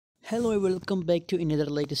Hello and welcome back to another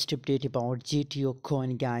latest update about JTO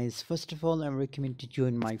coin, guys. First of all, I recommend to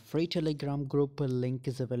join my free Telegram group. A link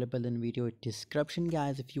is available in video description,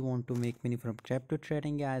 guys. If you want to make money from crypto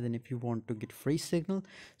trading, guys, and if you want to get free signal,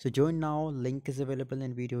 so join now. Link is available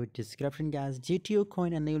in video description, guys. JTO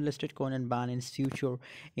coin, a new listed coin on Binance Future,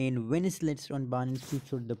 and when it's listed on Binance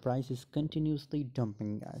Future, the price is continuously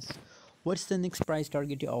dumping, guys. What's the next price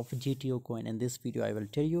target of JTO coin? In this video I will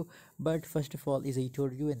tell you, but first of all, as I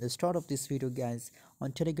told you in the start of this video, guys,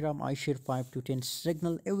 on Telegram I share 5 to 10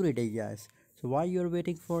 signal every day, guys. So while you're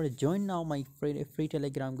waiting for, join now my free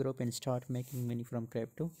Telegram group and start making money from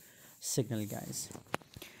crypto signal, guys.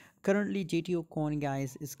 Currently JTO coin,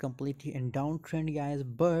 guys, is completely in downtrend, guys,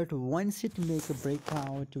 but once it make a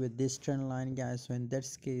breakout with this trend line, guys, so in that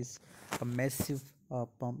case a massive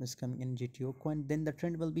pump is coming in JTO coin, then the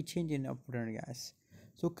trend will be changing upward, guys.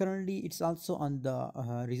 So currently it's also on the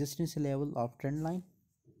resistance level of trend line.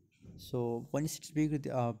 So once it's big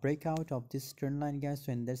breakout of this trend line, guys,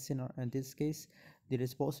 so in this case there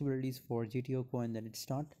is possibilities for JTO coin that it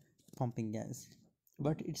start pumping, guys.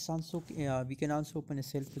 But it's also we can also open a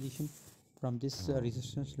sell position from this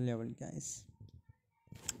resistance level, guys.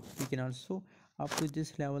 We can also up to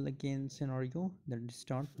this level again scenario that it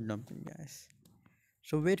start dumping, guys.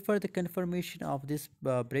 So wait for the confirmation of this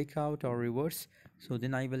breakout or reverse, so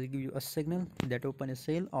then I will give you a signal that open a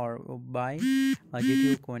sale or buy a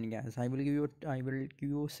JTO coin, guys. I will give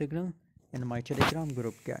you a signal in my Telegram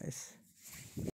group, guys.